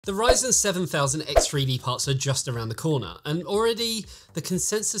The Ryzen 7000 X3D parts are just around the corner, and already the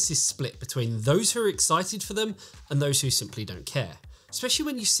consensus is split between those who are excited for them and those who simply don't care, especially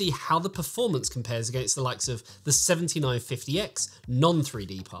when you see how the performance compares against the likes of the 7950X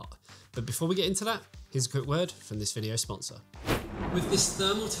non-3D part. But before we get into that, here's a quick word from this video sponsor. With this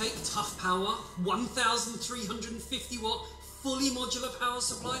Thermaltake Tough Power 1350 watt fully modular power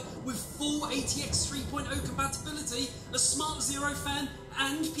supply with full ATX 3.0 compatibility, a Smart Zero fan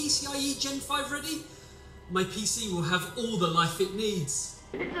and PCIe Gen 5 ready, my PC will have all the life it needs.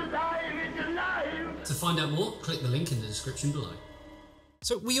 It's alive, it's alive! To find out more, click the link in the description below.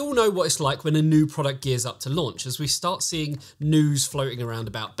 So we all know what it's like when a new product gears up to launch, as we start seeing news floating around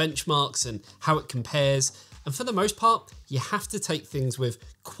about benchmarks and how it compares. And for the most part, you have to take things with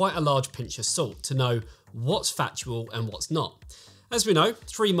quite a large pinch of salt to know what's factual and what's not. As we know,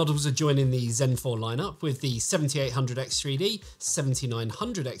 3 models are joining the Zen 4 lineup, with the 7800X3D,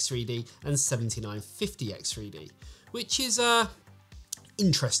 7900X3D and 7950X3D, which is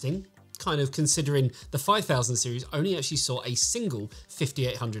interesting, kind of considering the 5000 series only actually saw a single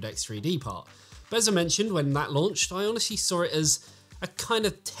 5800X3D part. But as I mentioned, when that launched, I honestly saw it as a kind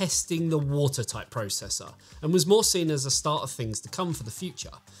of testing the water type processor, and was more seen as a start of things to come for the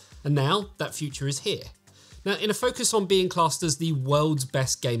future. And now that future is here. Now, in a focus on being classed as the world's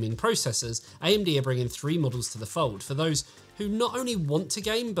best gaming processors, AMD are bringing 3 models to the fold for those who not only want to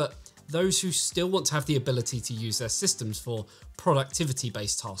game, but those who still want to have the ability to use their systems for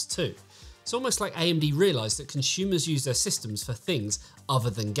productivity-based tasks too. It's almost like AMD realised that consumers use their systems for things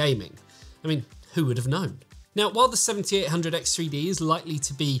other than gaming. I mean, who would have known? Now, while the 7800X3D is likely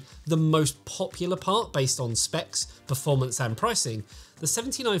to be the most popular part based on specs, performance and pricing, the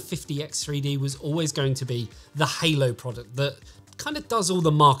 7950X3D was always going to be the halo product that kind of does all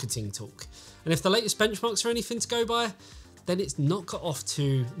the marketing talk. And if the latest benchmarks are anything to go by, then it's not got off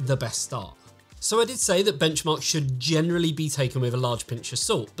to the best start. So I did say that benchmarks should generally be taken with a large pinch of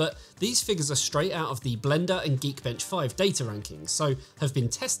salt, but these figures are straight out of the Blender and Geekbench 5 data rankings, so have been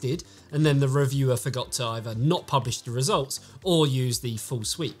tested, and then the reviewer forgot to either not publish the results or use the full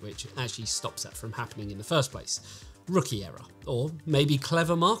suite, which actually stops that from happening in the first place. Rookie error, or maybe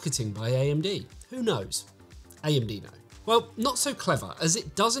clever marketing by AMD. Who knows? AMD know. Well, not so clever, as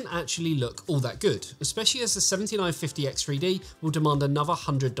it doesn't actually look all that good, especially as the 7950X3D will demand another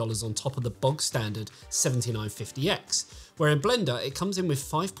 $100 on top of the bog standard 7950X, where in Blender it comes in with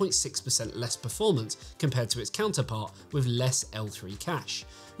 5.6% less performance compared to its counterpart with less L3 cache,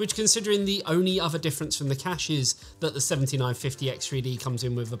 which, considering the only other difference from the cache is that the 7950X3D comes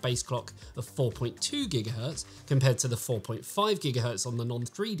in with a base clock of 4.2 GHz compared to the 4.5 GHz on the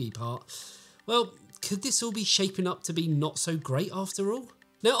non-3D part, well, could this all be shaping up to be not so great after all?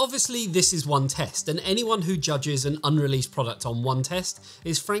 Now, obviously this is one test, and anyone who judges an unreleased product on one test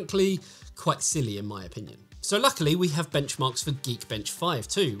is frankly quite silly in my opinion. So luckily we have benchmarks for Geekbench 5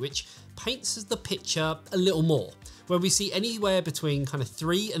 too, which paints the picture a little more, where we see anywhere between kind of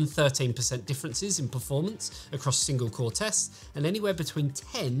 3 and 13% differences in performance across single core tests, and anywhere between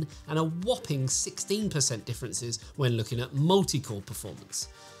 10 and a whopping 16% differences when looking at multi-core performance.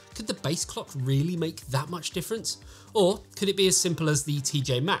 Could the base clock really make that much difference? Or could it be as simple as the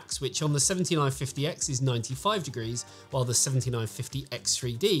TJ Max, which on the 7950X is 95 degrees, while the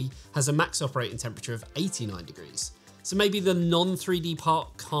 7950X3D has a max operating temperature of 89 degrees. So maybe the non-3D part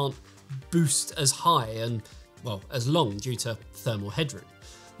can't boost as high and, well, as long due to thermal headroom.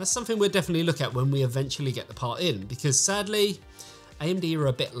 That's something we'll definitely look at when we eventually get the part in, because sadly, AMD are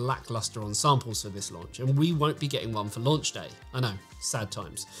a bit lackluster on samples for this launch, and we won't be getting one for launch day. I know, sad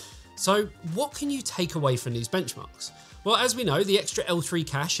times. So what can you take away from these benchmarks? Well, as we know, the extra L3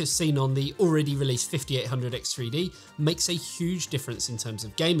 cache as seen on the already released 5800X3D makes a huge difference in terms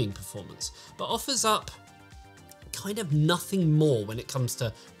of gaming performance, but offers up kind of nothing more when it comes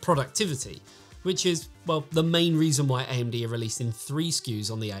to productivity, which is, well, the main reason why AMD are releasing 3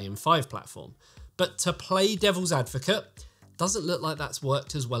 SKUs on the AM5 platform. But to play devil's advocate, doesn't look like that's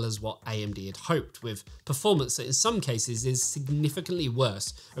worked as well as what AMD had hoped, with performance that in some cases is significantly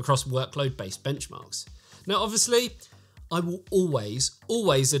worse across workload-based benchmarks. Now obviously, I will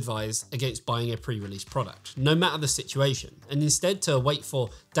always advise against buying a pre-release product, no matter the situation, and instead to wait for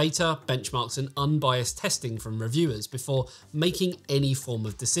data, benchmarks and unbiased testing from reviewers before making any form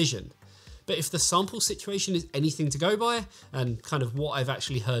of decision. But if the sample situation is anything to go by, and kind of what I've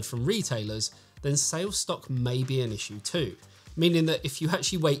actually heard from retailers, then sales stock may be an issue too. Meaning that if you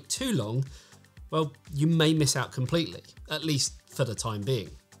actually wait too long, well, you may miss out completely, at least for the time being.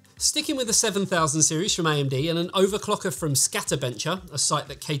 Sticking with the 7000 series from AMD, and an overclocker from Scatterbencher, a site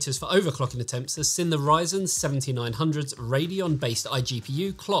that caters for overclocking attempts, has seen the Ryzen 7900's Radeon-based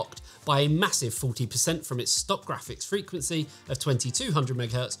iGPU clocked by a massive 40% from its stock graphics frequency of 2200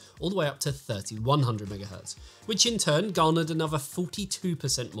 MHz all the way up to 3100 MHz, which in turn garnered another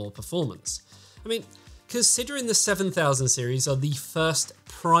 42% more performance. I mean, considering the 7000 series are the first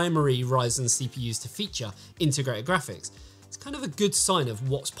primary Ryzen CPUs to feature integrated graphics, it's kind of a good sign of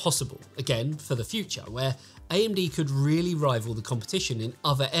what's possible, again, for the future, where AMD could really rival the competition in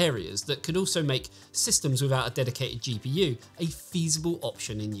other areas that could also make systems without a dedicated GPU a feasible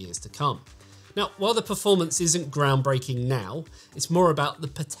option in years to come. Now, while the performance isn't groundbreaking now, it's more about the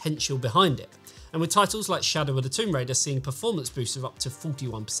potential behind it. And with titles like Shadow of the Tomb Raider seeing performance boosts of up to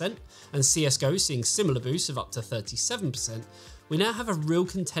 41%, and CSGO seeing similar boosts of up to 37%, we now have a real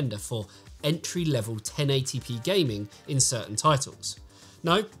contender for entry-level 1080p gaming in certain titles.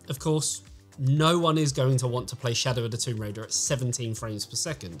 No, of course, no one is going to want to play Shadow of the Tomb Raider at 17 frames per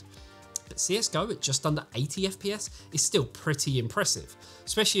second. But CSGO at just under 80 FPS is still pretty impressive,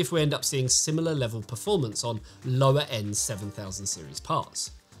 especially if we end up seeing similar level performance on lower end 7000 series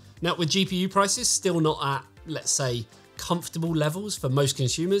parts. Now, with GPU prices still not at, let's say, comfortable levels for most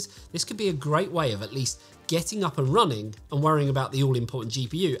consumers, this could be a great way of at least getting up and running and worrying about the all-important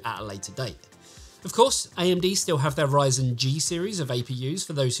GPU at a later date. Of course, AMD still have their Ryzen G series of APUs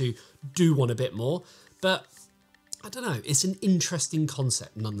for those who do want a bit more, but I don't know, it's an interesting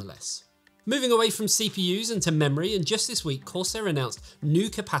concept nonetheless. Moving away from CPUs and to memory, and just this week Corsair announced new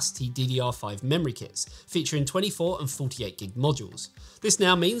capacity DDR5 memory kits featuring 24 and 48 gig modules. This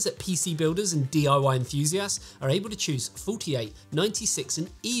now means that PC builders and DIY enthusiasts are able to choose 48, 96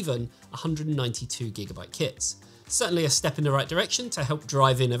 and even 192 GB kits. Certainly a step in the right direction to help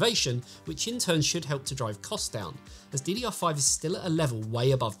drive innovation, which in turn should help to drive costs down, as DDR5 is still at a level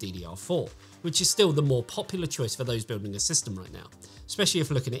way above DDR4, which is still the more popular choice for those building a system right now, especially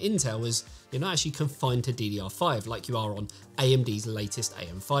if looking at Intel, as you're not actually confined to DDR5 like you are on AMD's latest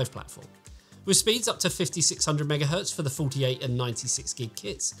AM5 platform. With speeds up to 5600 MHz for the 48 and 96 gig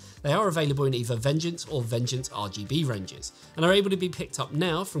kits, they are available in either Vengeance or Vengeance RGB ranges, and are able to be picked up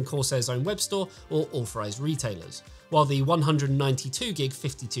now from Corsair's own web store or authorised retailers, while the 192 gig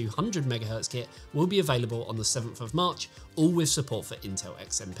 5200 MHz kit will be available on the 7th of March, all with support for Intel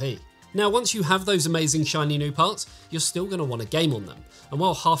XMP. Now, once you have those amazing shiny new parts, you're still going to want to game on them, and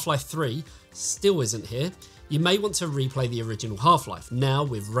while Half-Life 3 still isn't here, you may want to replay the original Half-Life, now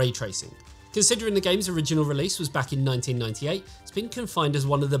with ray tracing. Considering the game's original release was back in 1998, it's been confined as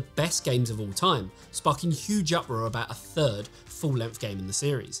one of the best games of all time, sparking huge uproar about a third full-length game in the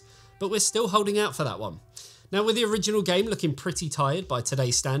series. But we're still holding out for that one. Now, with the original game looking pretty tired by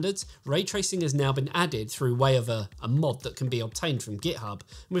today's standards, ray tracing has now been added through way of a mod that can be obtained from GitHub,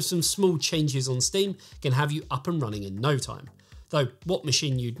 and with some small changes on Steam can have you up and running in no time. Though what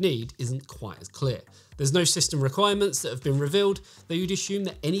machine you'd need isn't quite as clear. There's no system requirements that have been revealed, though you'd assume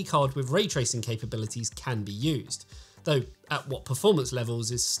that any card with ray tracing capabilities can be used, though at what performance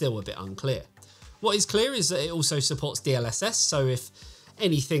levels is still a bit unclear. What is clear is that it also supports DLSS, so if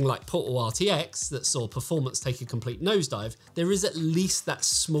anything like Portal RTX that saw performance take a complete nosedive, there is at least that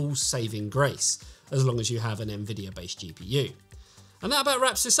small saving grace, as long as you have an NVIDIA based GPU. And that about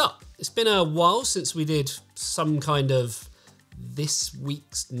wraps this up. It's been a while since we did some kind of this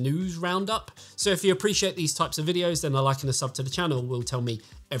week's news roundup, so if you appreciate these types of videos, then a like and a sub to the channel will tell me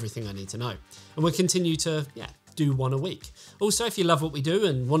everything I need to know, and we'll continue to do one a week. Also, if you love what we do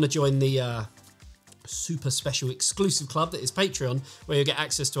and want to join the super special exclusive club that is Patreon, where you'll get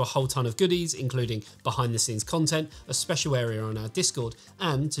access to a whole ton of goodies, including behind the scenes content, a special area on our Discord,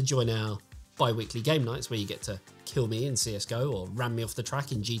 and to join our bi-weekly game nights where you get to kill me in CSGO or ram me off the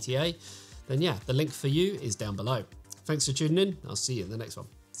track in GTA, then yeah, the link for you is down below. Thanks for tuning in. I'll see you in the next one.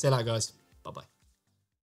 See you later, guys. Bye-bye.